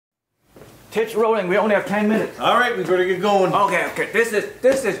Tips rolling. We only have 10 minutes. All right, we better get going. Okay. This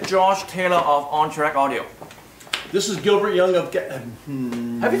is George Taylor of Entracte Audio. This is Gilbert Yeung of.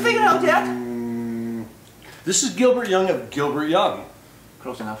 Have you figured it out yet? This is Gilbert Yeung of Gilbert Yeung.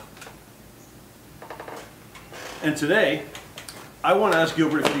 Close enough. And today, I want to ask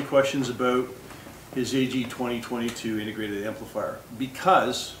Gilbert a few questions about his AG2022 integrated amplifier,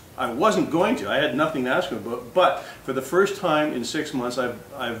 because I wasn't going to. I had nothing to ask him about, but for the first time in 6 months,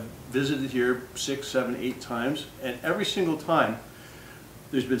 I've visited here 6, 7, 8 times, and every single time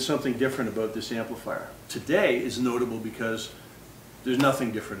there's been something different about this amplifier. Today is notable because there's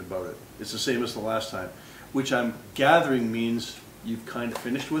nothing different about it. It's the same as the last time, which I'm gathering means you've kind of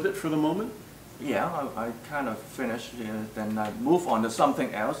finished with it for the moment? Yeah, I kind of finished, then I move on to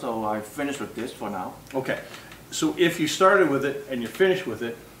something else, so I finished with this for now. Okay, so if you started with it and you're finished with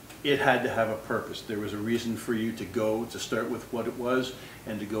it, it had to have a purpose. There was a reason for you to start with what it was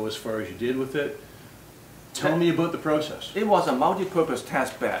and to go as far as you did with it. Tell me about the process. It was a multi-purpose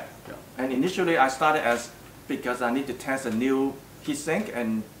test bed. Yeah. And initially I started because I need to test a new heatsink,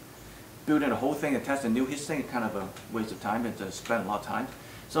 and building the whole thing and test a new heatsink is kind of a waste of time, and spend a lot of time.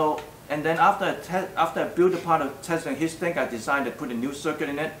 So, and then after I built a part of testing heatsink, I decided to put a new circuit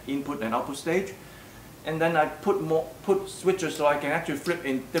in it, input and output stage. And then I put switches so I can actually flip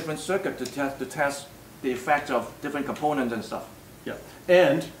in different circuits to test the effects of different components and stuff. Yeah,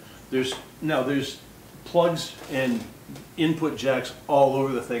 and there's plugs and input jacks all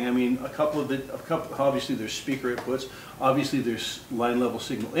over the thing. I mean, obviously there's speaker inputs, obviously there's line level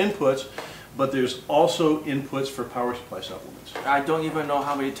signal inputs, but there's also inputs for power supply supplements. I don't even know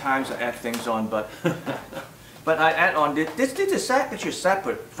how many times I add things on, but but I add on this is actually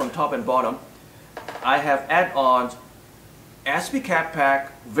separate from top and bottom. I have add-ons, SP cap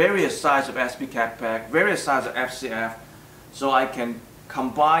pack, various sizes of SP cap pack, various sizes of FCF, so I can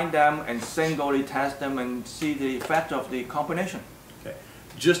combine them and singly test them and see the effect of the combination. Okay,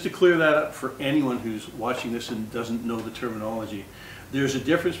 just to clear that up for anyone who's watching this and doesn't know the terminology, there's a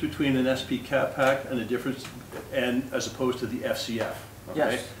difference between an SP cap pack and as opposed to the FCF.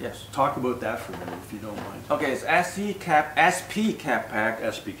 Okay? Yes. Talk about that for a minute, if you don't mind. Okay, it's SP cap pack. SP cap pack.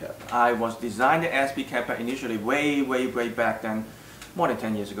 I was designing the SP cap pack initially way back then, more than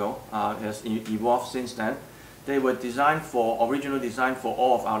 10 years ago. It has evolved since then. They were originally designed for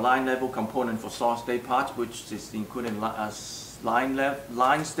all of our line level components for solid state parts, which is including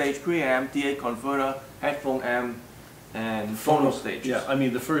line stage preamp, DA converter, headphone amp, and phono stage. Yeah, I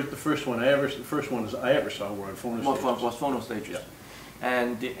mean the first one I ever saw were on phono stages. Was phono stages. Yeah.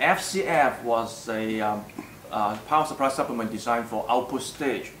 And the FCF was a power supply supplement designed for output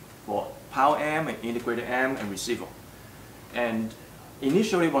stage, for power amp and integrated amp and receiver. And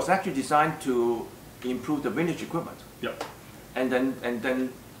initially it was actually designed to improve the vintage equipment. Yep. And then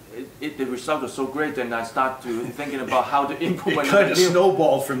the result was so great, then I started thinking about how to implement it. Kind of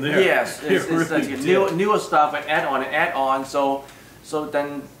snowballed from there. Yes, it's really like newer stuff and add on. So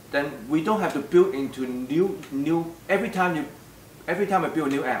then we don't have to build into new every time I build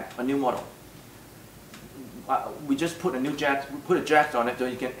a new amp, a new model, we just put a jack on it so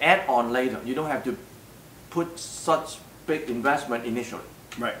you can add on later. You don't have to put such big investment initially.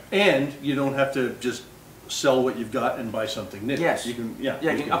 Right, and you don't have to just sell what you've got and buy something new. Yes, you can. You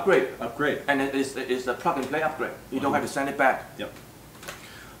can upgrade. Upgrade, and it's a plug and play upgrade. You don't have to send it back. Yep.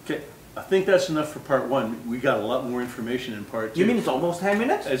 Okay, I think that's enough for part one. We got a lot more information in part two. You mean it's almost 10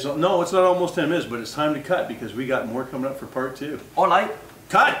 minutes? No, it's not almost 10 minutes, but it's time to cut because we got more coming up for part two. All right.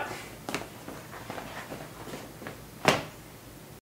 Cut!